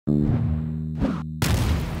All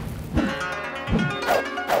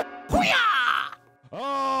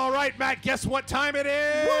right, Matt, guess what time it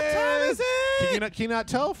is? What time is it? Can you not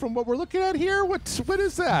tell from what we're looking at here? What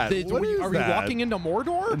is that? Are we walking into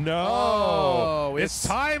Mordor? No. Oh, it's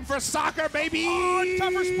time for soccer, baby. Oh,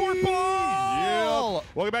 time for sport ball. Yeah.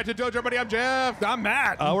 Welcome back to Dojo, everybody. I'm Jeff. I'm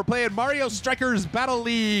Matt. We're playing Mario Strikers Battle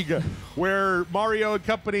League, where Mario and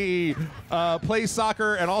company play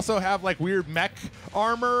soccer and also have like weird mech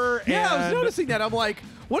armor. Yeah, and I was noticing that. I'm like,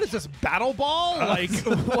 what is this, battle ball? Like,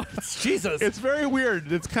 what? Jesus. It's very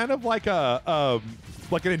weird. It's kind of like a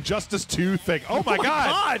like an Injustice 2 thing. Oh my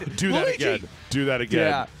God! Do that Luigi. again. Do that again.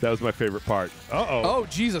 Yeah. That was my favorite part. Uh-oh. Oh,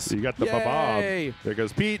 Jesus. You got the Yay. bomb. There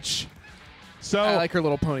goes Peach. So I like her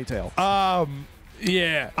little ponytail.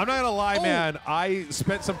 Yeah. I'm not gonna lie, man. I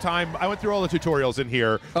spent some time. I went through all the tutorials in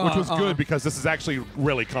here, which was good because this is actually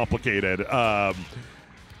really complicated. Oh,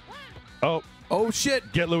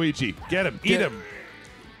 shit. get Luigi. Get him. Eat him.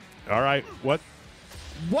 All right. What?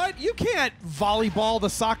 What? You can't volleyball the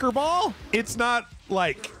soccer ball? It's not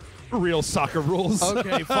like real soccer rules.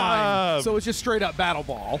 Okay, fine. So it's just straight up battle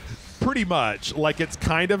ball. Pretty much. Like it's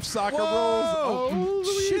kind of soccer rules.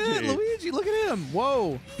 Oh, shit, Luigi, look at him.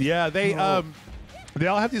 Whoa. Yeah, they all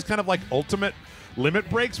have these kind of like ultimate limit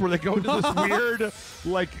breaks where they go into this weird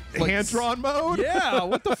like hand-drawn mode. Yeah,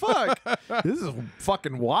 what the fuck? This is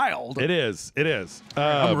fucking wild. It is. It is.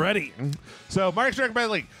 I'm ready. So Mario Strikers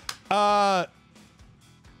Battle League.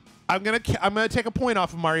 I'm gonna take a point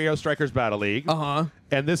off of Mario Strikers Battle League.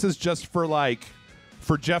 And this is just for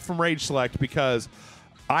Jeff from RageSelect because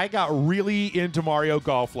I got really into Mario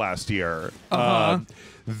Golf last year.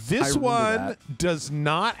 This one does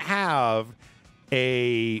not have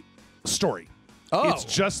a story. It's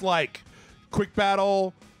just like quick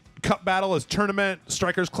battle. Cup battle is tournament.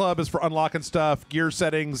 Strikers Club is for unlocking stuff. Gear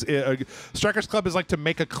settings. Strikers Club is like to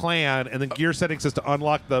make a clan, and then gear settings is to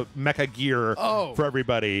unlock the mecha gear for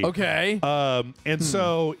everybody. Okay. And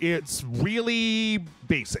so it's really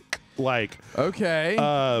basic. Like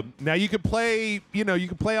now you can play. You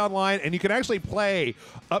can play online, and you can actually play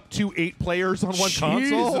up to 8 players on one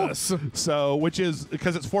console. So which is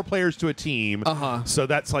because it's 4 players to a team. So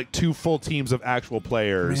that's like 2 full teams of actual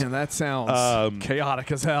players. Man, that sounds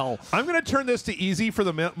chaotic as hell. I'm gonna turn this to easy for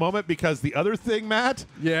the moment because the other thing, Matt.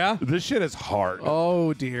 Yeah. This shit is hard.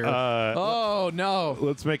 Oh dear. Oh no.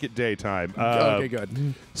 Let's make it daytime. Okay,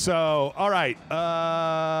 good. So all right.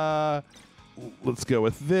 Let's go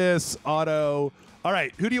with this auto. All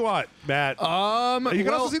right, who do you want, Matt? You can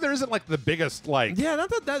also see there isn't like the biggest that's kind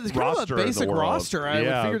of a basic roster. I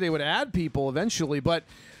would figure they would add people eventually, but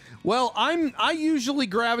well, I usually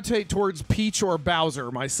gravitate towards Peach or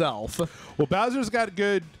Bowser myself. Well, Bowser's got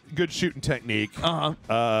good shooting technique. So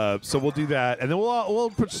we'll do that, and then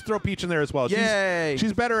we'll just throw Peach in there as well. Yay!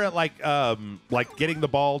 She's better at like getting the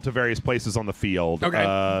ball to various places on the field.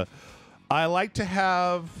 Okay. I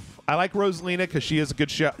like Rosalina because she has good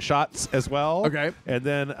shots as well. Okay. And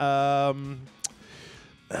then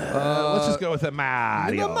let's just go with the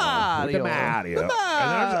Mario. The Mario. And then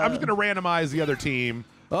I'm just going to randomize the other team.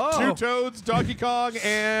 2 Toads, Donkey Kong,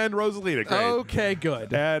 and Rosalina. Great. Okay,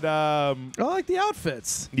 good. And I like the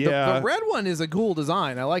outfits. Yeah. The red one is a cool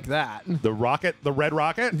design. I like that. The red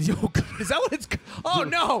rocket? Is that what it's? Oh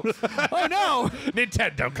no! Oh no!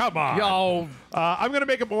 Nintendo, come on. Yo. I'm gonna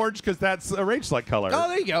make them orange because that's a RageSelect color. Oh,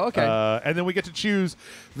 there you go. Okay. And then we get to choose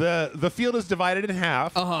the field is divided in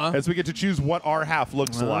half. As we get to choose what our half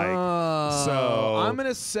looks like. So I'm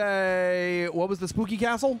gonna say, what was the spooky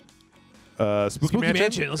castle? Spooky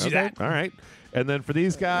Mansion. Let's do that. All right. And then for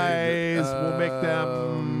these guys, we'll make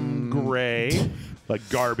them gray, like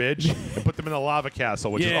garbage, and put them in the lava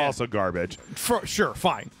castle, which is also garbage. Sure,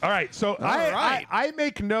 fine. All right. So I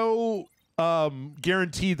make no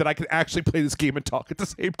guarantee that I can actually play this game and talk at the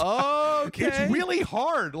same time. Okay. It's really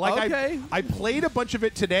hard. Like I played a bunch of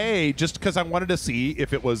it today just because I wanted to see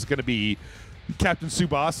if it was going to be Captain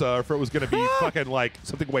Tsubasa or if it was going to be fucking like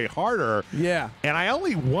something way harder. Yeah. And I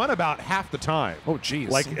only won about half the time. Oh, jeez.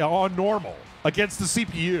 Like on normal against the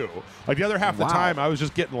CPU. Like the other half of the time, I was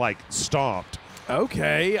just getting like stomped.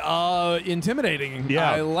 Okay. Intimidating. Yeah.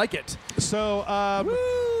 I like it. So,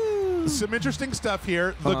 some interesting stuff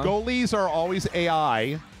here. The goalies are always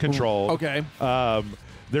AI controlled. Okay.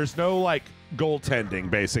 There's no like goaltending,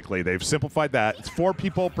 basically. They've simplified that. It's 4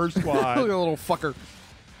 people per squad. Look at the little fucker.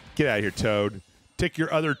 Get out of here, Toad. Take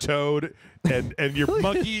your other Toad and your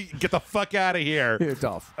monkey. Get the fuck out of here. You're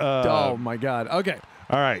tough. Oh, my God. Okay.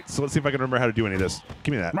 All right. So let's see if I can remember how to do any of this.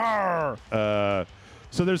 Give me that.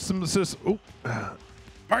 So there's some...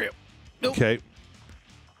 Mario. Nope. Okay.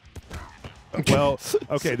 Well,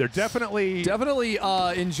 okay, they're definitely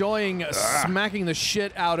enjoying smacking the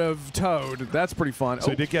shit out of Toad. That's pretty fun. So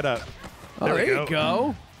we did get a. There you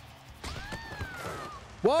go.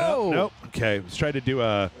 Whoa! Nope. Okay, let's try to do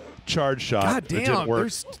a charge shot. God damn! It didn't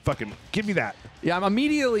work. Fucking give me that. Yeah,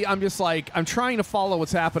 I'm just like I'm trying to follow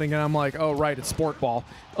what's happening, and I'm like, oh right, it's sport ball.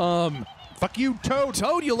 Fuck you, Toad.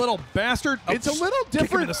 Toad, you little bastard. It's a little different.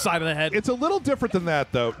 Kick him in the side of the head. It's a little different than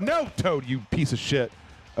that, though. No, Toad, you piece of shit.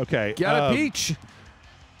 Okay. Got it, Peach.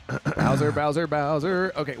 Bowser, Bowser,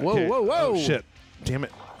 Bowser. Okay, whoa, okay. whoa, whoa. Oh, shit. Damn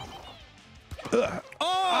it.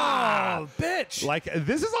 Oh, bitch. Like,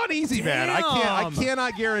 this is on easy, Damn. man. I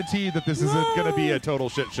cannot guarantee that this isn't going to be a total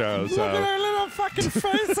shit show. So. Look at our little fucking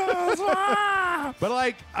faces. But,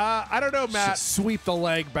 like, I don't know, Matt. Sweep the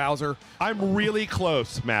leg, Bowser. I'm really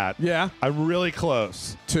close, Matt. Yeah? I'm really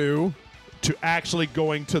close. To actually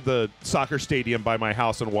going to the soccer stadium by my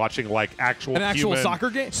house and watching like actual soccer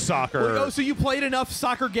game. Soccer. Oh, so you played enough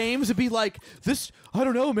soccer games to be like this? I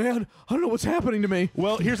don't know, man. I don't know what's happening to me.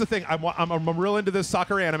 Well, here's the thing. I'm real into this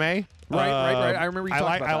soccer anime. Right. I remember you talking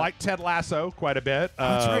about that. I like Ted Lasso quite a bit.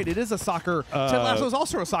 That's right. It is a soccer. Ted Lasso is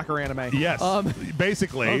also a soccer anime. Yes.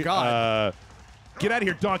 Basically. Oh God. Get out of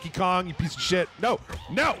here, Donkey Kong, you piece of shit. No.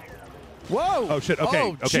 Whoa! Oh shit! Okay,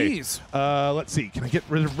 oh, okay. Jeez. Let's see. Can I get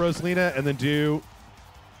rid of Rosalina and then do?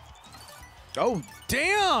 Oh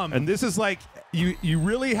damn! And this is like you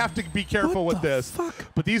really have to be careful with this. Fuck?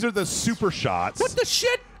 But these are the super shots. What the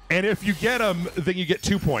shit? And if you get them, then you get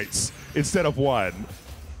 2 points instead of 1.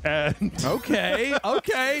 And okay.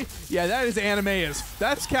 Yeah, that is anime.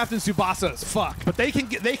 That's Captain Tsubasa's. Fuck. But they can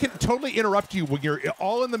totally interrupt you when you're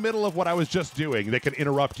all in the middle of what I was just doing. They can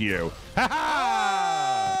interrupt you. Ha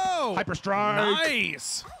ha! Hyper strike.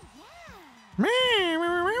 Nice.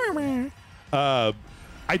 I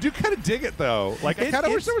do kind of dig it though. Like I kind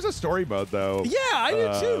of wish there was a story mode though. Yeah, I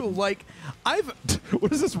do too. Like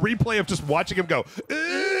what is this replay of just watching him go?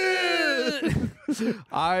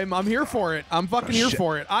 I'm here for it. I'm fucking here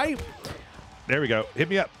for it. There we go. Hit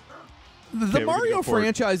me up. The Mario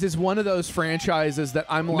franchise is one of those franchises that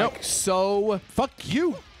I'm like so fuck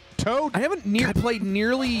you. Toad. I haven't played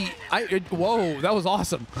nearly. Whoa, that was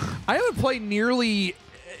awesome. I haven't played nearly.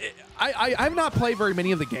 I have not played very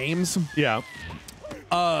many of the games. Yeah.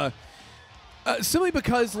 Simply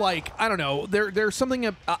because, like, I don't know. There's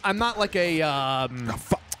something. I'm not like a. I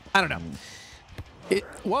don't know.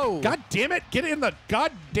 Whoa. God damn it! Get in the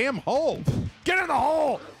goddamn hole. Get in the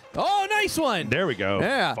hole. Oh, nice one. There we go.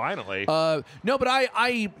 Yeah. Finally. No, but I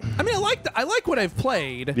mean, I like what I've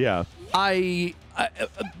played. Yeah.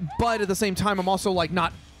 But at the same time, I'm also like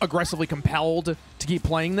not aggressively compelled to keep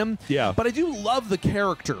playing them. Yeah. But I do love the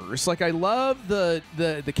characters. Like I love the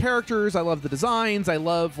characters. I love the designs. I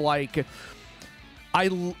love like I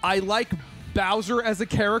like Bowser as a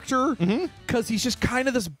character because he's just kind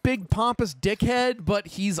of this big pompous dickhead, but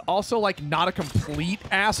he's also like not a complete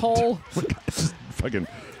asshole. Fucking.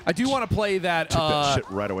 I do want to play that. Took that shit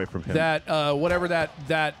right away from him. That whatever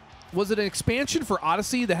that. Was it an expansion for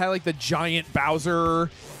Odyssey that had like the giant Bowser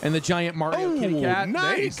and the giant Mario kitty cat?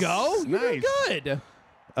 Nice. There you go. Nice. You're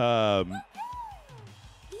good.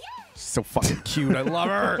 So fucking cute. I love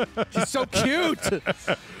her. She's so cute.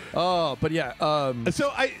 Oh, but yeah. So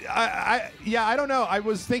I don't know. I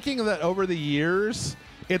was thinking that over the years,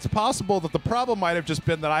 it's possible that the problem might have just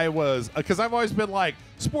been that I was, because I've always been like,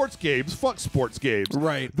 sports games, fuck sports games.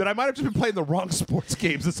 Right. That I might have just been playing the wrong sports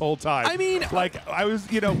games this whole time. I mean, like, I was,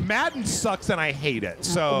 Madden sucks and I hate it.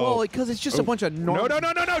 So. Well, because it's just a bunch of No, don't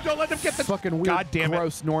let them get the fucking weird, goddamn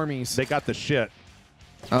gross normies. They got the shit.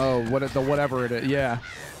 Oh, whatever it is. Yeah.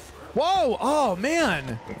 Whoa! Oh,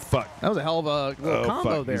 man. Fuck. That was a hell of a little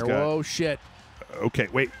combo there. Whoa, shit. Okay,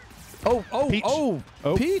 wait. Peach.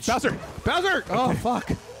 Peach. Bowser. Okay. Oh, fuck.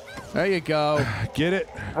 There you go. Get it.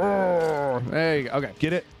 There you go. Okay.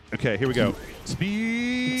 Get it. Okay, here we go.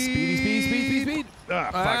 Speed.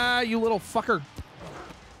 Fuck. You little fucker.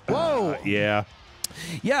 Whoa. Yeah.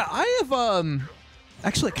 Yeah, I have,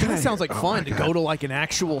 actually, it kind of sounds like fun to go to, like, an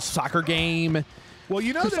actual soccer game. Well,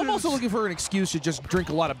 I'm also looking for an excuse to just drink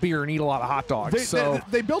a lot of beer and eat a lot of hot dogs.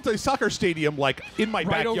 They built a soccer stadium, like, in my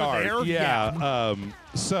backyard. Over there? Yeah.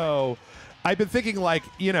 So I've been thinking, like,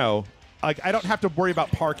 like, I don't have to worry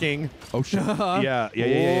about parking. Oh, shit. Yeah.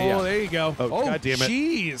 Oh, there you go. Oh, God damn it.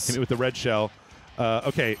 Jeez. Hit me with the red shell.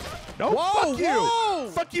 Okay. No, whoa, fuck you. Whoa.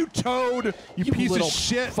 Fuck you, Toad. You piece of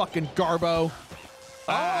shit. Fucking Garbo.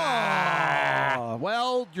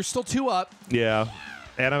 Well, you're still 2 up. Yeah.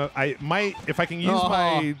 And I might, if I can use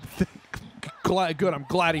my... Good, I'm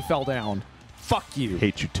glad he fell down. Fuck you.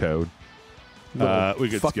 Hate you, Toad. We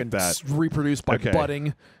could skip that. Reproduced by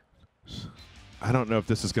budding. I don't know if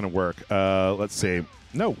this is going to work. Let's see.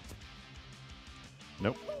 No.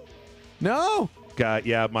 Nope. No.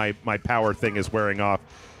 Yeah, my power thing is wearing off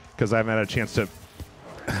because I haven't had a chance to.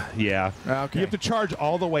 Yeah. Okay. You have to charge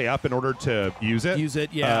all the way up in order to use it. Use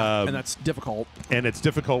it, yeah. And that's difficult. And it's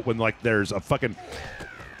difficult when like there's a fucking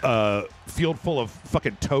field full of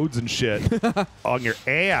fucking toads and shit on your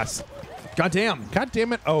ass. God damn. God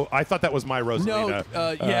damn it. Oh, I thought that was my Rosalina.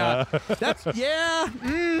 No, yeah. That's, yeah.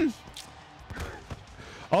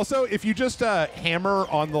 Also, if you just hammer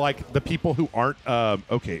on the people who aren't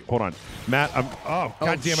okay, hold on. Matt, God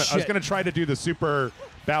damn it. Shit. I was going to try to do the super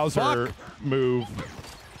Bowser move.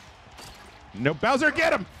 No, Bowser,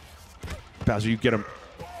 get him. Bowser, you get him.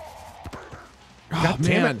 God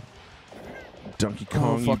damn it. Donkey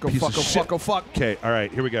Kong, fuck, you piece of shit. fuck. Okay, all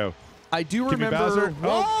right, here we go. I do Give me remember. Bowser.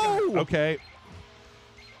 Whoa! Oh, okay.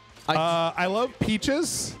 I love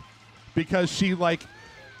Peaches because she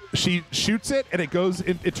shoots it and it goes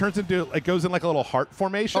in, it turns into it goes in like a little heart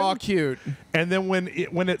formation. Oh, cute. And then when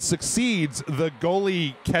it succeeds, the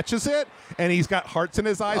goalie catches it and he's got hearts in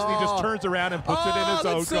his eyes and he just turns around and puts it in his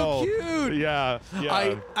own goal. Cute. Yeah.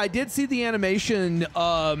 I did see the animation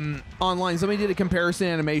online. Somebody did a comparison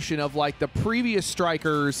animation of like the previous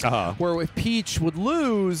strikers where if Peach would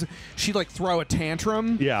lose, she'd like throw a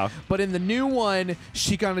tantrum. Yeah. But in the new one,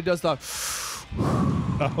 she kind of does the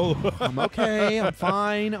I'm okay. I'm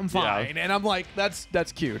fine. I'm fine. Yeah. And I'm like, that's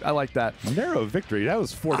cute. I like that. Narrow victory. That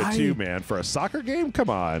was 4-2, man. For a soccer game? Come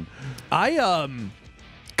on.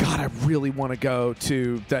 God, I really want to go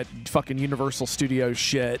to that fucking Universal Studios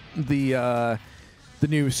shit. The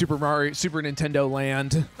new Super Nintendo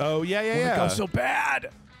Land. Oh yeah. It goes so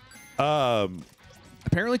bad.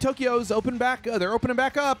 Apparently Tokyo's open back. They're opening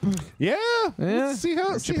back up. Yeah. Let's see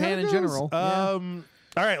how Japan in general.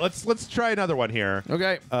 All right, let's try another one here.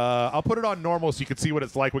 Okay. I'll put it on normal so you can see what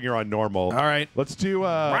it's like when you're on normal. All right. Let's do.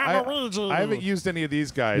 I haven't used any of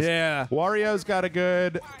these guys. Yeah. Wario's got a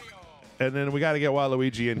good, and then we got to get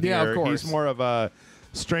Waluigi in here. Yeah, of course. He's more of a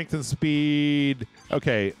strength and speed.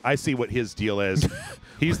 Okay, I see what his deal is.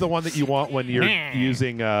 He's the one that you want when you're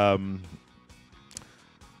using. Okay,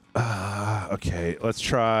 let's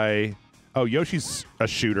try. Oh, Yoshi's a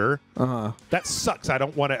shooter. That sucks. I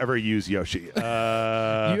don't want to ever use Yoshi. You have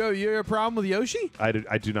a problem with Yoshi? I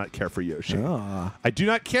do not care for Yoshi. I do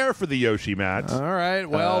not care for the Yoshi, Matt. All right.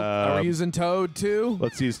 Well, are we using Toad too?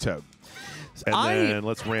 Let's use Toad. And then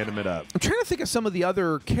let's random it up. I'm trying to think of some of the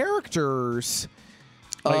other characters.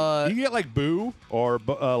 Like, you can get like Boo or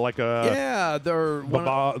like a they're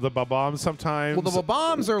the Bob-ombs sometimes. Well, the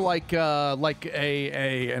Bob-ombs are like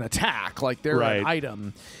an attack, like they're an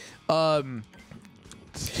item. I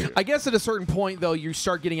guess at a certain point, though, you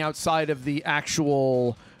start getting outside of the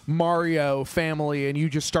actual Mario family, and you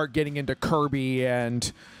just start getting into Kirby and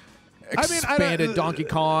expanded Donkey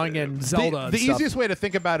Kong and Zelda. The easiest way to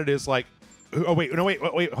think about it is like, oh wait,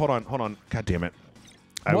 hold on, God damn it!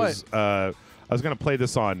 I was gonna play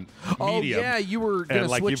this on medium. Oh yeah, you were gonna and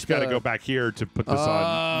like switch you've got to go back here to put this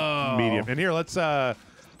on medium. And here, let's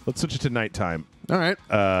switch it to nighttime. All right,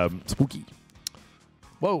 spooky.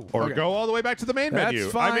 Whoa. Or go all the way back to the main menu.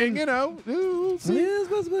 Fine. I mean, you know.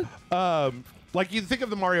 Like you think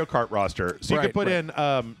of the Mario Kart roster. So you could put in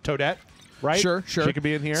Toadette, right? Sure. She could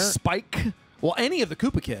be in here. Spike. Well, any of the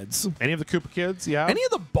Koopa Kids. Any of the Koopa Kids, yeah. Any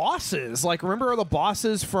of the bosses. Like, remember the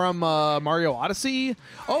bosses from Mario Odyssey?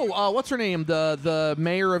 Oh, what's her name? The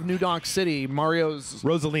mayor of New Donk City. Mario's...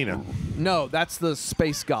 Rosalina. No, that's the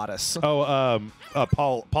space goddess. Oh,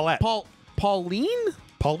 Paulette. Pauline?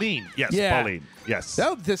 Pauline. Yes, Pauline. Yes.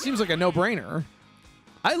 That seems like a no-brainer.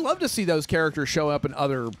 I love to see those characters show up in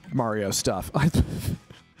other Mario stuff.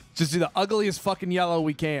 Just do the ugliest fucking yellow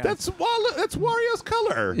we can. That's Wario's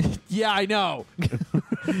color. Yeah, I know.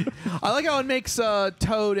 I like how it makes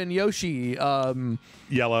Toad and Yoshi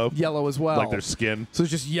yellow as well. Like their skin. So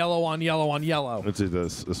it's just yellow on yellow on yellow. Let's do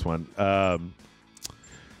this one.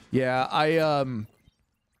 Yeah, I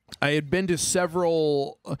had been to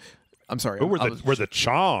several... I'm sorry. We're the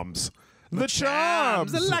Choms. The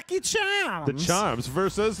Choms. The lucky Choms. The Choms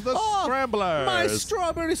versus the Scramblers. My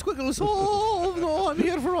strawberry squiggles. Oh, no, I'm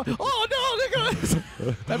here for... Oh, no, guys.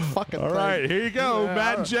 That fucking All right, here you go. Yeah.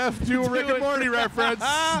 Matt and Jeff do a Rick and Morty reference.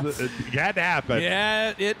 It had to happen.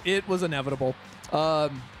 Yeah, it was inevitable. I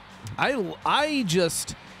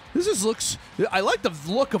just... This just looks... I like the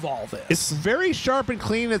look of all this. It's very sharp and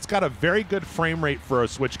clean. It's got a very good frame rate for a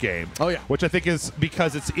Switch game. Oh, yeah. Which I think is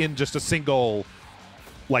because it's in just a single,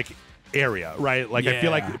 like, area, right? Like, I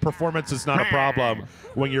feel like performance is not a problem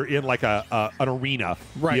when you're in, like, an arena,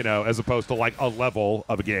 right? You know, as opposed to, like, a level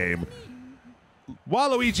of a game.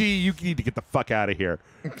 Waluigi, you need to get the fuck out of here.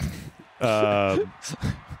 I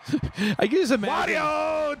can just imagine.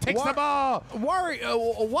 Mario takes the ball.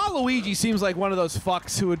 Waluigi seems like one of those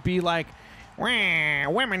fucks who would be like,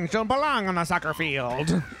 women don't belong on a soccer field.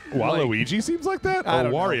 Waluigi seems like that?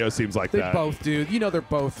 Or Wario seems like that? They both do. You know they're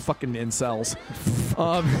both fucking incels.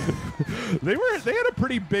 They had a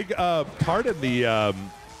pretty big part in the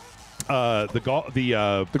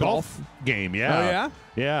golf game, yeah. Oh, yeah?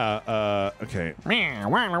 Yeah. Okay.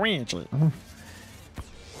 Waluigi.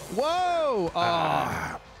 Whoa!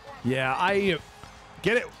 Yeah, I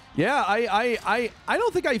get it. Yeah, I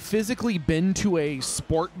don't think I've physically been to a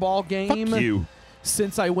sport ball game. Fuck you.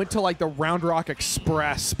 Since I went to like the Round Rock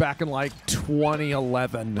Express back in like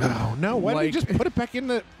 2011. Oh no! Why don't you just put it back in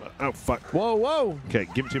the? Oh fuck! Whoa! Okay,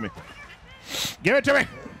 give it to me. Give it to me.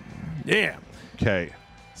 Yeah. Okay.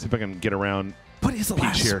 See if I can get around. What is the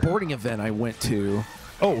last sporting event I went to?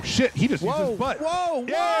 Oh shit! He just used his butt. Whoa!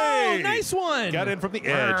 Yay! Nice one. Got in from the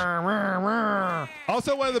edge.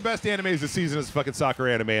 Also, one of the best animes this season is fucking soccer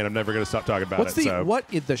anime, and I'm never gonna stop talking about it. What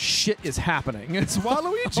the shit is happening? It's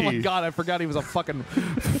Waluigi. Oh my god! I forgot he was a fucking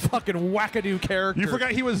wackadoo character. You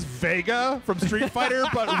forgot he was Vega from Street Fighter,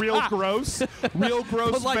 but real gross,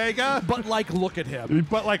 Vega. But like, look at him.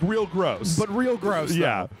 But like, real gross. But real gross.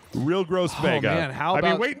 Yeah, real gross Vega. Man, how about?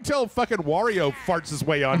 I mean, wait until fucking Wario farts his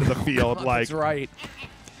way onto the field. God, like, that's right.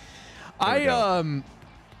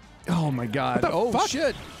 Oh my god. Oh fuck?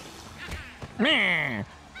 shit.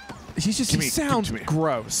 He sounds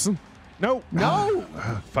gross. No.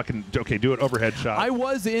 Fucking okay. Do an overhead shot. I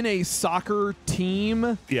was in a soccer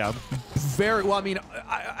team. Yeah. Very well. I mean,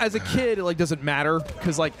 as a kid, it like doesn't matter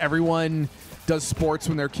because like everyone does sports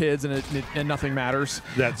when they're kids and nothing matters.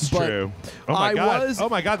 That's true. Oh my god. Oh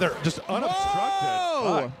my god. They're just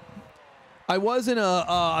unobstructed. I was in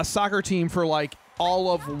a soccer team for like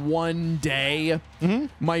all of one day.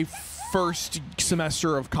 My first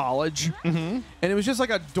semester of college, and it was just like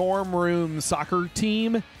a dorm room soccer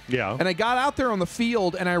team. Yeah. And I got out there on the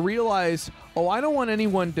field and I realized, I don't want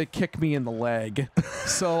anyone to kick me in the leg,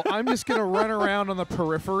 so I'm just gonna run around on the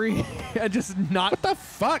periphery and just not. What the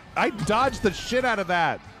fuck? I dodged the shit out of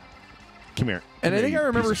that. Come here. And I think I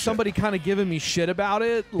remember somebody kind of giving me shit about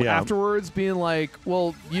it afterwards, being like,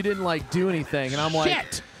 "Well, you didn't like do anything," and I'm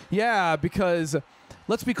like, "Yeah, because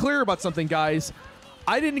let's be clear about something, guys.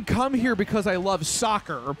 I didn't come here because I love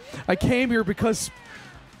soccer. I came here because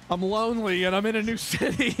I'm lonely and I'm in a new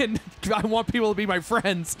city and I want people to be my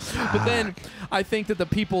friends." But then I think that the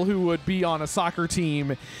people who would be on a soccer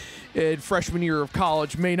team in freshman year of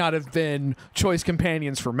college may not have been choice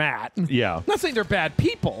companions for Matt. Yeah. I'm not saying they're bad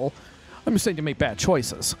people. I'm just saying to make bad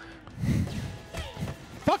choices.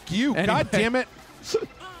 Fuck you. Anyway. God damn it.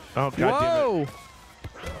 Oh, God damn it.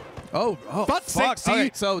 Oh, fuck. See?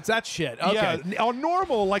 Okay, so it's that shit. Okay. Yeah, on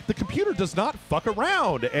normal, like, the computer does not fuck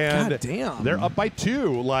around. And God damn. They're up by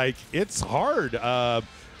 2. Like, it's hard.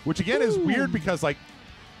 Which, again, is weird because, like,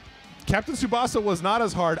 Captain Tsubasa was not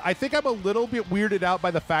as hard. I think I'm a little bit weirded out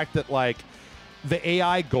by the fact that, like, the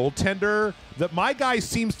AI goaltender, that my guy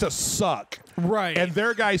seems to suck. Right. And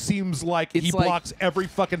their guy seems like he blocks every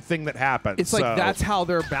fucking thing that happens. It's like that's how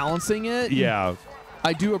they're balancing it. Yeah.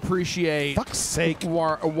 I do appreciate fuck's sake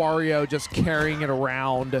Wario just carrying it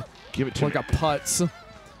around. Give it to like me. a putz.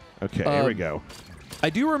 Okay, here we go. I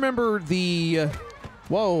do remember the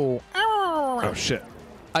whoa. Oh shit.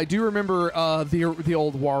 I do remember the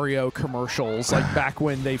old Wario commercials, like back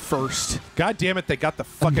when they first. God damn it! They got the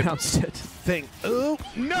fucking announced it. Thing. Oh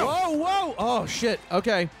no! Whoa! Oh shit!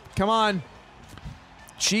 Okay, come on.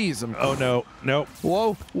 Jeez. Oh no! No!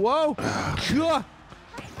 Whoa!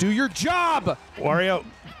 Do your job, Wario.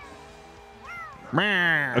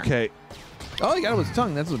 Okay. Oh, he got it with his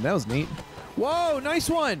tongue. That was neat. Whoa! Nice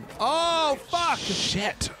one. Oh fuck!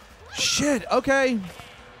 Shit! Okay.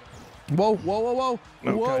 Whoa! Oh,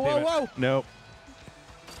 Whoa! No.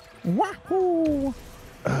 Wahoo!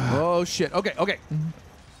 Oh shit! Okay.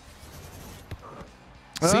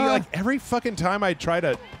 See, like every fucking time I try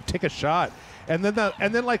to take a shot, and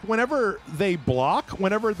then like whenever they block,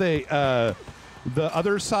 whenever they the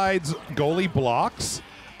other side's goalie blocks,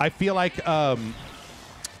 I feel like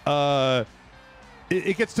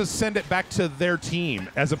it gets to send it back to their team,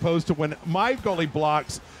 as opposed to when my goalie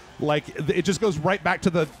blocks. Like, it just goes right back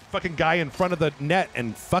to the fucking guy in front of the net,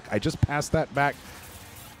 and fuck, I just passed that back.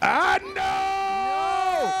 No!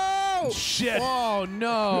 Shit. Oh,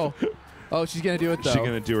 no. Oh, she's going to do it, though. She's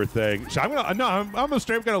going to do her thing. I'm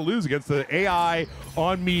straight going to lose against the AI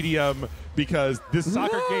on medium because this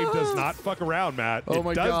soccer game does not fuck around, Matt. Oh,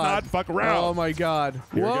 my God. It does not fuck around. Oh, my God.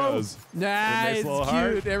 Here it goes. Nah, it's cute.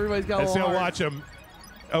 Heart. Everybody's got a little heart. Watch him.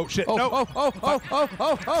 Oh shit! Oh, no!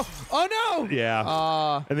 oh no!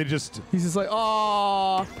 Yeah. And then just He's just like,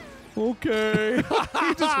 oh, okay.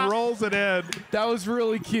 he just rolls it in. That was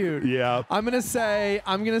really cute. Yeah. I'm gonna say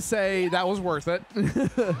that was worth it.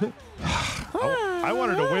 I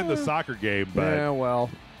wanted to win the soccer game, but yeah, well,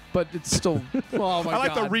 but it's still. Oh my I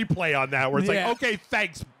like God. the replay on that where it's Yeah. like, okay,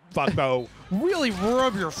 thanks, fucko. Really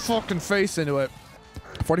rub your fucking face into it.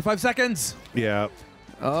 45 seconds. Yeah.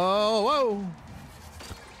 Oh, whoa.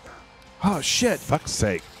 Oh, shit. Fuck's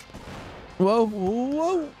sake. Whoa,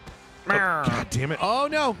 whoa. Oh, God damn it. Oh,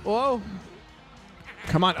 no. Whoa.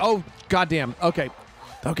 Come on. Oh, goddamn. Okay.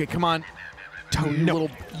 Okay, come on. Tony, you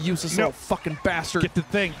little useless little fucking bastard. Get the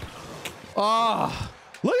thing. Oh,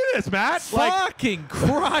 Look at this, Matt. fucking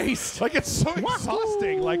Christ. Like it's so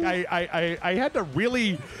exhausting. Like I had to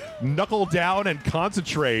really knuckle down and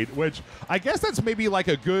concentrate, which I guess that's maybe like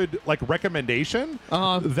a good like recommendation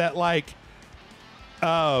that like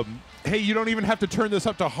hey, you don't even have to turn this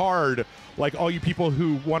up to hard like all you people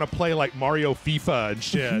who want to play like Mario FIFA and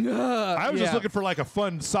shit. I was just looking for like a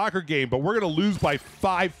fun soccer game, but we're going to lose by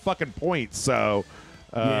 5 fucking points. So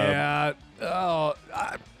yeah.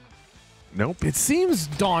 nope. It seems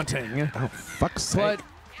daunting. Oh, fuck's sake. But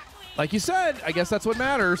like you said, I guess that's what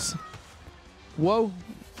matters. Whoa.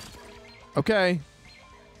 Okay.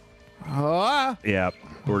 Yeah,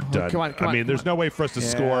 we're done. Come on, I mean, there's no way for us to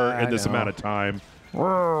score in this I know. amount of time.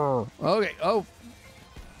 Okay. Oh.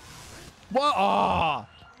 Whoa. Oh.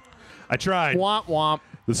 I tried. Womp womp.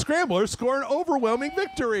 The Scramblers score an overwhelming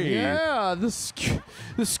victory. Yeah. The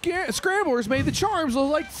Scramblers made the Charms look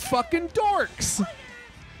like fucking dorks.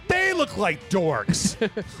 They look like dorks.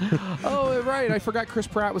 Oh, right. I forgot Chris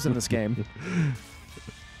Pratt was in this game.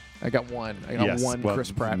 I got one. I got Yes, one well,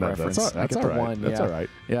 Chris Pratt no, reference. that's all right. One. That's yeah. all right.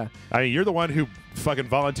 Yeah. I mean, you're the one who fucking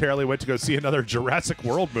voluntarily went to go see another Jurassic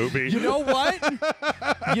World movie. You know what?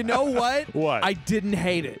 You know what? What? I didn't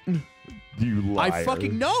hate it. You liar. I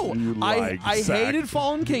fucking know. You I sack. hated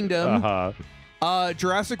Fallen Kingdom. Uh-huh.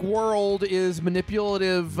 Jurassic World is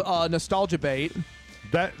manipulative nostalgia bait.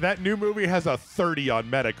 That new movie has a 30 on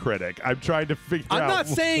Metacritic. I'm trying to figure out. I'm not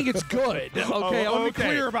saying it's good. Okay, I want to be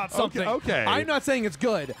clear about something. Okay. I'm not saying it's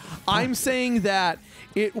good. I'm saying that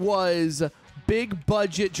it was big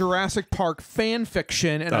budget Jurassic Park fan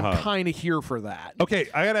fiction, and I'm kind of here for that. Okay,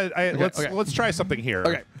 let's try something here.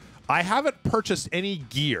 Okay. I haven't purchased any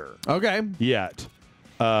gear Okay. yet.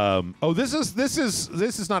 This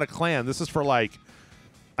is not a clan. This is for like,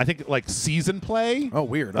 I think like season play. Oh,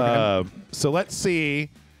 weird. Okay. So let's see,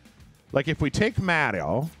 like if we take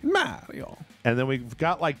Mario, and then we've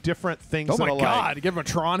got like different things. Oh my that are God! like, Give him a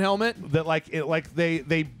Tron helmet. that like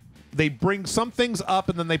they bring some things up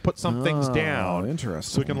and then they put some things down.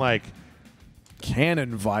 Interesting. So we can like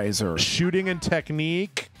Cannon visor. shooting and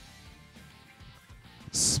technique,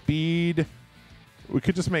 speed. We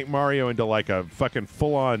could just make Mario into like a fucking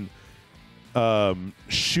full on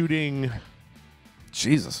shooting.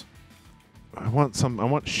 Jesus. I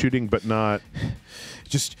want shooting, but not.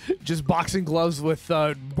 Just boxing gloves with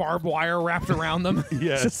barbed wire wrapped around them.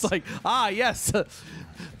 Yes. Just like, yes,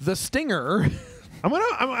 the stinger.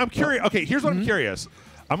 I'm curious. Okay, here's what I'm curious.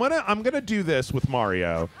 I'm gonna do this with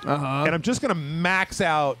Mario, and I'm just gonna max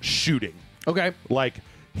out shooting. Okay. Like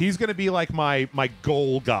he's gonna be like my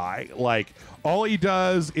goal guy. Like all he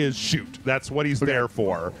does is shoot. That's what he's there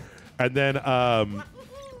for. And then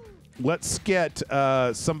let's get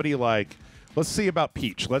somebody like. Let's see about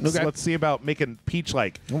Peach. Let's see about making Peach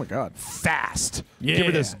like Oh my God. fast. Yeah. Give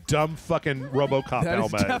her this dumb fucking RoboCop That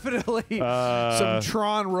is helmet. definitely some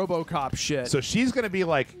Tron RoboCop shit. So she's going to be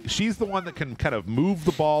like, she's the one that can kind of move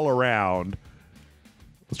the ball around.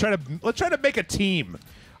 Let's try to make a team.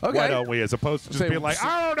 Okay. Why don't we, as opposed to just being like,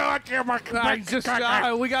 I don't know, I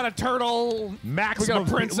can't. We got a turtle. Maximum. We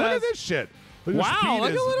got a princess. Look at this shit. Look, Wow, speed look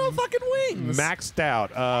at is little fucking wings. maxed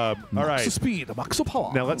out. All right. Max speed, max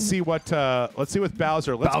power. Now let's see with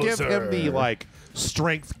Bowser. Let's give him the like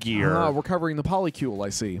strength gear. We're covering the polycule,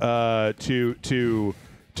 I see.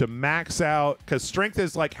 To max out, because strength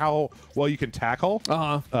is like how well you can tackle.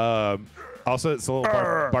 Also, it's a little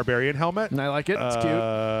barbarian helmet. And I like it. It's cute.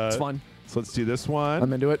 It's fun. So let's do this one.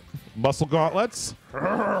 I'm into it. Muscle gauntlets.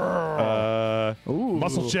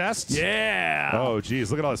 Muscle chest. Yeah. Oh,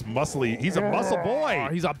 geez. Look at all this muscly. He's a muscle boy.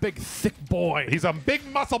 He's a big, thick boy. He's a big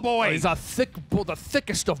muscle boy. He's a the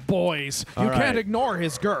thickest of boys. You All can't right. ignore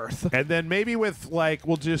his girth. And then maybe with like,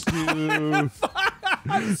 we'll just do.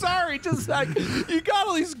 I'm sorry, just like you got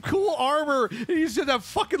all these cool armor, and you just have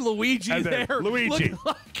fucking Luigi And then there, Luigi. looking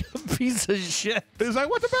like a piece of shit. He's like,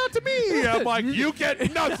 what's about to me? I'm like, you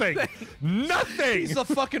get nothing. Nothing. He's the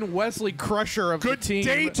fucking Wesley Crusher of Good the team.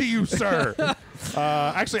 day to you, sir.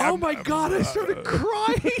 Actually, Oh my god, I started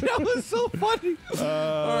crying. That was so funny. All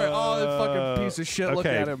right, oh, that fucking piece of shit. Look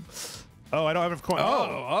okay. at him. Oh, I don't have enough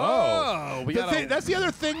coins. We That's the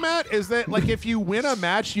other thing, Matt, is that like if you win a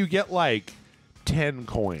match, you get like 10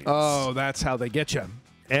 coins. Oh, that's how they get you.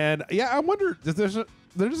 And yeah, I wonder, there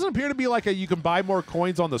doesn't appear to be like you can buy more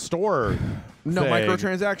coins on the store. No thing.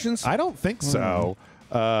 microtransactions? I don't think so.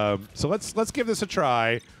 So let's give this a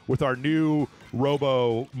try with our new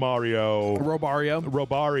Robario.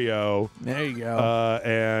 There you go.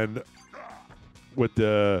 And with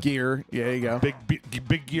the Gear. Yeah, there you go.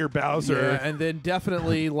 big gear Bowser. Yeah, and then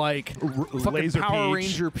definitely like fucking Laser Power Peach.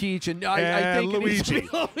 Ranger Peach, and I think it needs to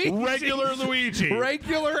be Luigi. Regular Luigi.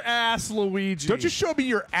 Regular ass Luigi. Don't you show me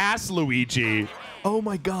your ass, Luigi. Oh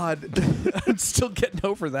my god, I'm still getting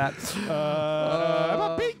over that. How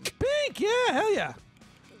about pink? Pink, yeah, hell yeah.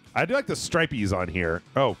 I do like the stripies on here.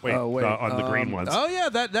 Oh wait, on the green ones. Oh yeah,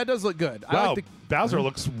 that does look good. I Wow, like Bowser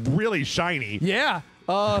looks really shiny. yeah.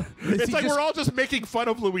 It's like we're all just making fun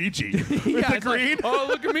of Luigi with yeah, the it's green. Like, oh,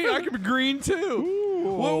 look at me! I can be green too.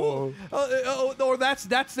 Well, or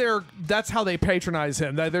that's how they patronize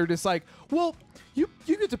him. They're just like, well, you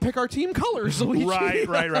get to pick our team colors, Luigi.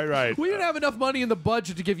 Right. We didn't have enough money in the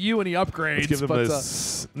budget to give you any upgrades. Let's give them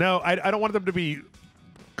but, no, I don't want them to be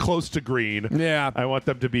close to green. Yeah. I want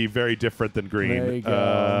them to be very different than green. There you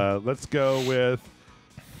go. Let's go with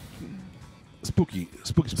spooky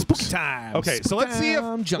time. Okay, so let's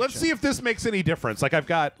see if this makes any difference. Like I've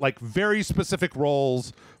got like very specific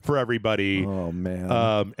roles for everybody. Oh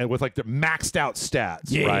man. And with like the maxed out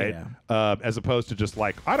stats, Yeah. right? As opposed to just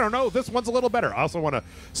like, I don't know, this one's a little better. I also want to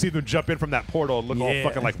see them jump in from that portal and look all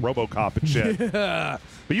fucking like RoboCop and shit. Yeah.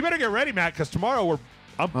 But you better get ready, Matt, because tomorrow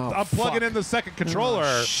I'm plugging in the second controller.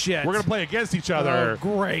 Oh, shit. We're gonna play against each other. Oh,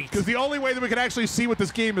 great. Because the only way that we can actually see what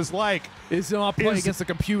this game is like Is not playing against the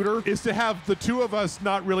computer. is to have the two of us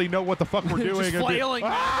not really know what the fuck we're doing. Just and be, flailing.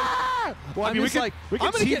 ah! Well, I mean, we can I'm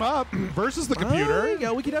gonna team up versus the computer. There you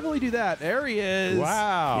go. We can definitely do that. There he is.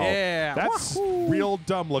 Wow. Yeah. That's Wahoo. real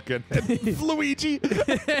dumb looking. Luigi.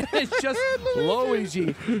 It's just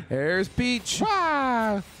Luigi. There's Peach.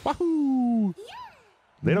 Wahoo.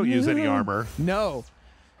 They don't use any armor. No.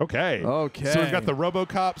 Okay. Okay. So we've got the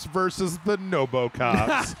RoboCops versus the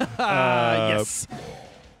Nobocops. Yes.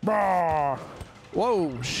 Brah.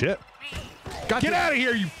 Whoa. Shit. Got Get out of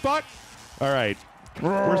here, you fuck. All right.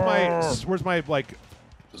 Where's my like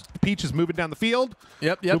Peach is moving down the field.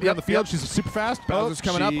 Moving down the field. She's super fast. Bowser's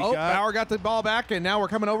coming up. Bauer got the ball back, and now we're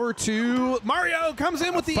coming over to Mario. Comes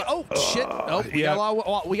in with the shit. Oh, we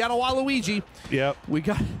got a Waluigi. Yep. We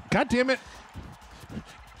got. God damn it.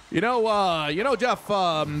 You know, Jeff.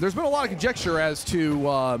 There's been a lot of conjecture as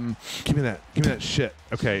to. Give me that shit.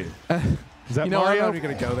 Okay. Is that You know, Mario? I'm not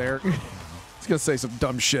even gonna go there. He's gonna say some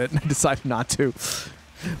dumb shit, and I decided not to.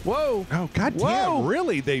 Whoa! Oh god Whoa. damn!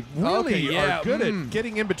 Really? They really are good at Mm.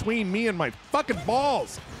 getting in between me and my fucking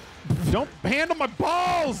balls. Don't handle my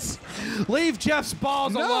balls. Leave Jeff's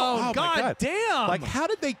balls alone. Oh, my God damn! Like, how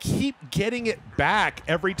did they keep getting it back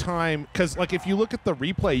every time? Because, like, if you look at the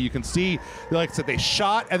replay, you can see, like I said, they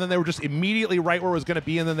shot, and then they were just immediately right where it was going to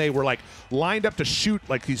be, and then they were, like, lined up to shoot.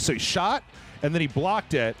 Like, so he shot, and then he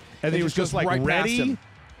blocked it, and then he was just, like, right past ready. him.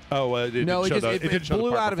 Oh, it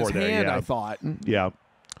blew out of his hand, yeah. I thought. Yeah.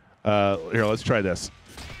 Here, let's try this.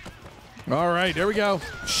 All right, there we go.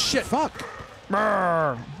 Shit. Fuck.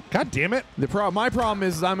 Brr. God damn it. My problem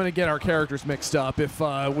is I'm going to get our characters mixed up if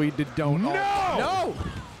we don't. No! No!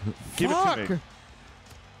 Give Fuck. it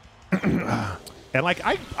to me. And, like,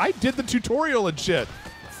 I did the tutorial and shit.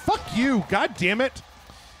 Fuck you. God damn it.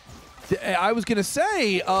 I was gonna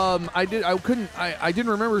say, I didn't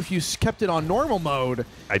remember if you kept it on normal mode.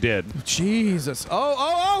 I did. Jesus!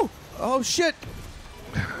 Oh! Shit!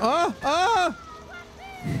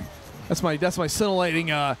 That's my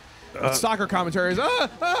scintillating soccer commentaries.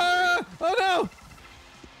 Oh no!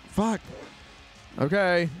 Fuck.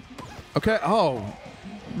 Okay. Oh.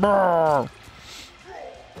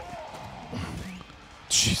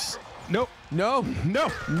 Jeez. Nope. No.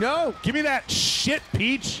 Give me that shit,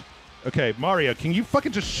 Peach. Okay, Mario, can you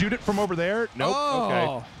fucking just shoot it from over there? Nope. Oh.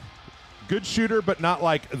 Okay. Good shooter, but not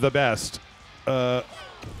like the best. What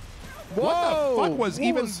the fuck was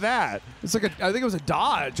that? It's like I think it was a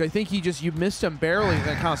dodge. I think you missed him barely and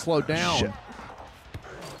then kind of slowed down. Shit.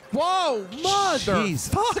 Whoa,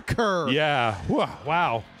 motherfucker! Yeah.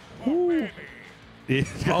 Wow. Ooh. Yeah,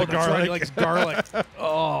 Oh, the that's right. He likes garlic.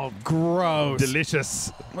 Oh, gross.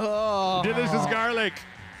 Delicious. Oh. Delicious garlic.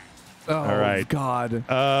 Oh, All right. God. It's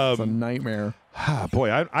a nightmare.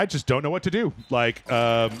 Boy, I just don't know what to do. Like,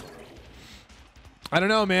 I don't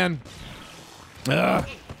know, man.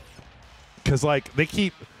 because like they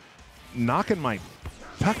keep knocking my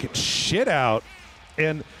fucking shit out,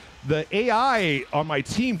 and the AI on my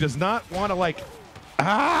team does not want to like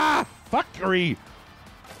fuckery.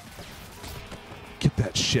 Get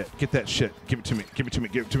that shit. Get that shit. Give it to me. Give it to me.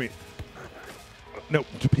 Give it to me. No,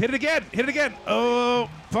 hit it again. Hit it again. Oh,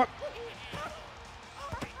 fuck.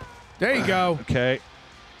 There you go. Okay.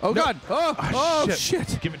 Oh, No. God. Oh,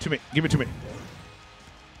 shit. Give it to me. Give it to me.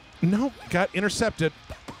 No, got intercepted.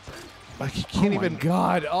 Like you can't even.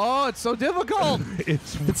 God. Oh, it's so difficult.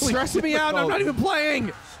 It's It's stressing me out. I'm not even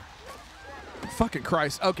playing. Fucking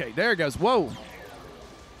Christ. Okay, there it goes. Whoa.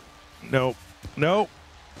 No. No.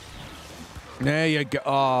 There you go.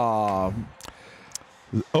 Oh.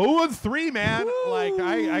 0-3, man. Woo. Like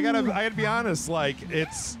I gotta be honest. Like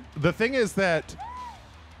it's the thing is that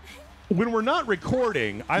when we're not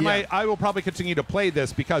recording, I will probably continue to play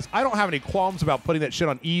this because I don't have any qualms about putting that shit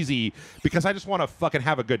on easy because I just want to fucking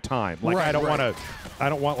have a good time. Like Right, I don't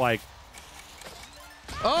right. want like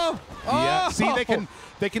Oh. yeah. Oh. See,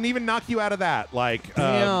 they can even knock you out of that. Like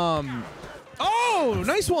Damn. Oh,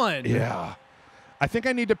 nice one. yeah. I think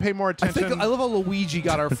I need to pay more I attention think I love how Luigi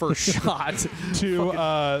got our first shot. to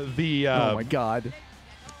the Oh my God.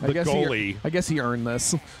 the goalie. I guess he earned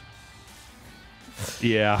this.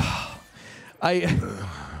 Yeah.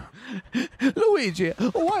 Luigi,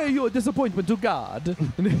 why are you a disappointment to God?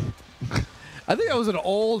 I think that was an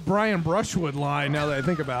old Brian Brushwood line. Now that I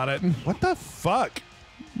think about it. What the fuck?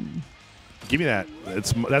 Give me that.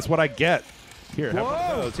 That's what I get. Here, have one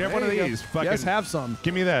of those. Here, have one of There you go. these. Fucking, Yes, have some.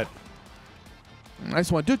 give me that.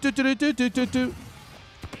 Nice one. Do.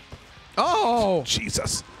 Oh.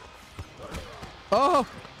 Jesus. Oh.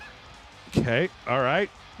 Okay. All right.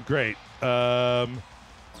 Great. All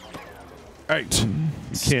right.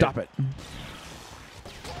 Stop it.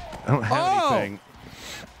 I don't have Oh. anything.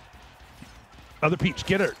 Other Peach.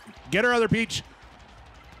 Get her. Get her, Other Peach.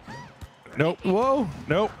 Nope. Whoa.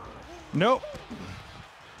 Nope. Nope.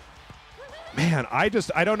 Man, I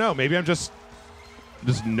don't know. Maybe I'm just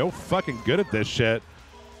no fucking good at this shit.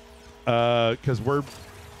 Because we're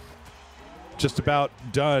just about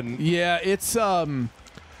done. Yeah, it's I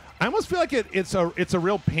almost feel like it's a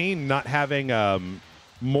real pain not having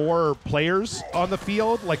more players on the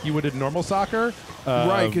field like you would in normal soccer.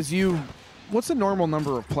 right because you. What's the normal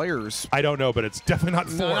number of players? I don't know, but it's definitely not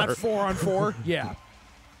 4. No, not 4 on 4. Yeah.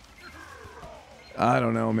 I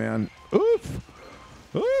don't know, man. Oof.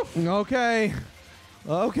 Oof. Okay.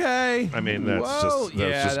 Okay. I mean, that's Whoa.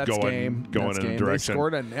 just that's going That's in a game. direction. They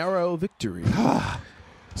scored a narrow victory.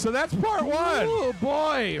 So that's part 1. Oh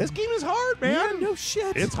boy. This game is hard, man. Yeah, no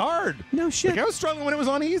shit. It's hard. No shit. Like I was struggling when it was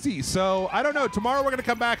on easy. So I don't know. Tomorrow we're gonna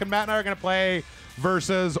come back and Matt and I are gonna play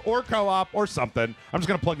versus or co-op or something. I'm just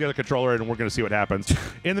gonna plug the other controller in and we're gonna see what happens.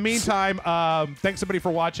 In the meantime, thanks everybody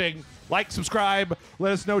for watching. Like, subscribe.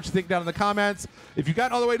 Let us know what you think down in the comments. If you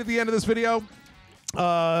got all the way to the end of this video,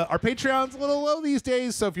 our Patreon's a little low these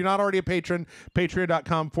days, so if you're not already a patron,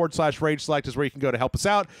 patreon.com/RageSelect is where you can go to help us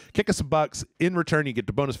out. Kick us some bucks. In return, you get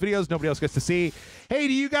the bonus videos nobody else gets to see. Hey,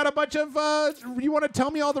 do you got a bunch of, you want to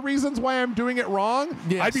tell me all the reasons why I'm doing it wrong?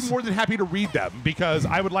 Yes. I'd be more than happy to read them because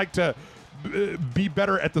I would like to be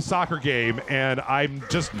better at the soccer game, and I'm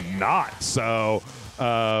just not. So,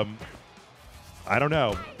 I don't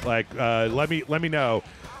know. Like, let me know.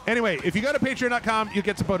 Anyway, if you go to patreon.com, you'll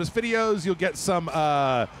get some bonus videos. You'll get some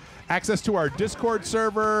access to our Discord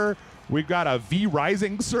server. We've got a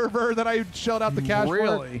V-Rising server that I shelled out the cash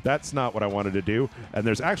Really? for. That's not what I wanted to do. And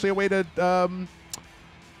there's actually a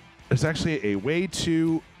way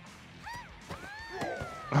to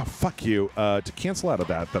oh, fuck you, to cancel out of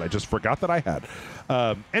that I just forgot that I had.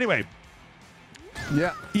 Anyway.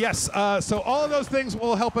 Yeah. Yes, so all of those things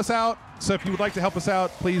will help us out. So if you would like to help us out,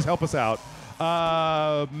 please help us out.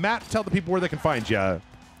 Matt, tell the people where they can find you.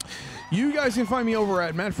 You guys can find me over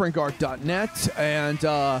at mattfrankart.net, and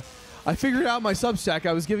I figured out my Substack.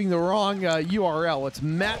 I was giving the wrong URL. It's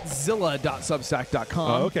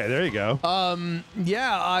mattzilla.substack.com. Oh, okay, there you go.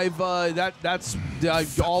 Yeah, I've that's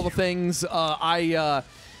all the things. I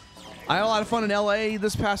had a lot of fun in LA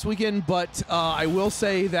this past weekend, but I will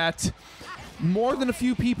say that more than a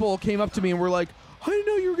few people came up to me and were like, I didn't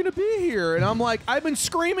know you were going to be here. And I'm like, I've been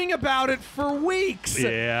screaming about it for weeks.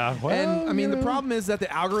 Yeah. Well, And, I mean, the problem is that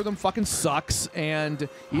the algorithm fucking sucks. And,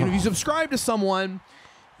 you know, if you subscribe to someone,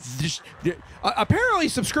 apparently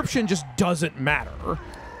subscription just doesn't matter.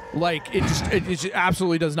 Like it just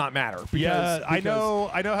absolutely does not matter. Because I know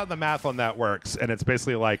how the math on that works, and it's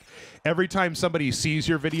basically like every time somebody sees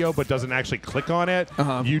your video but doesn't actually click on it,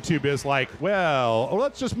 YouTube is like, well,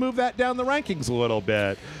 let's just move that down the rankings a little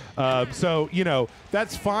bit. So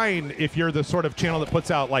that's fine if you're the sort of channel that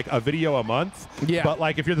puts out like a video a month. Yeah. But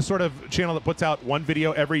like if you're the sort of channel that puts out one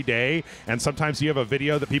video every day, and sometimes you have a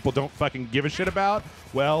video that people don't fucking give a shit about,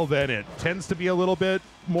 well, then it tends to be a little bit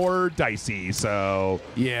more dicey. So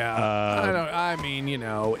I mean,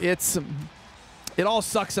 it all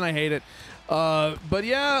sucks and I hate it. But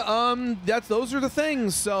yeah, those are the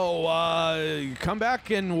things. So come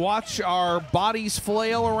back and watch our bodies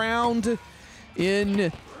flail around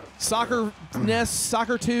in soccer-tude.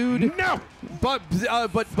 No, but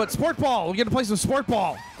sport ball. We're gonna play some sport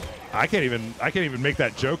ball. I can't even make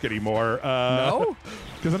that joke anymore. No.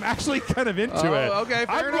 Because I'm actually kind of into it. Okay,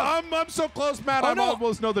 fair enough. I'm so close, Matt. I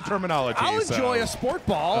almost know the terminology. I'll enjoy a sport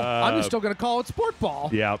ball. I'm just still going to call it sport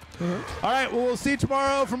ball. Yeah. All right. Well, we'll see you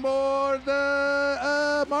tomorrow for more of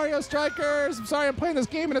the Mario Strikers. I'm sorry I'm playing this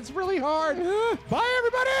game and it's really hard. Bye,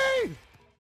 everybody.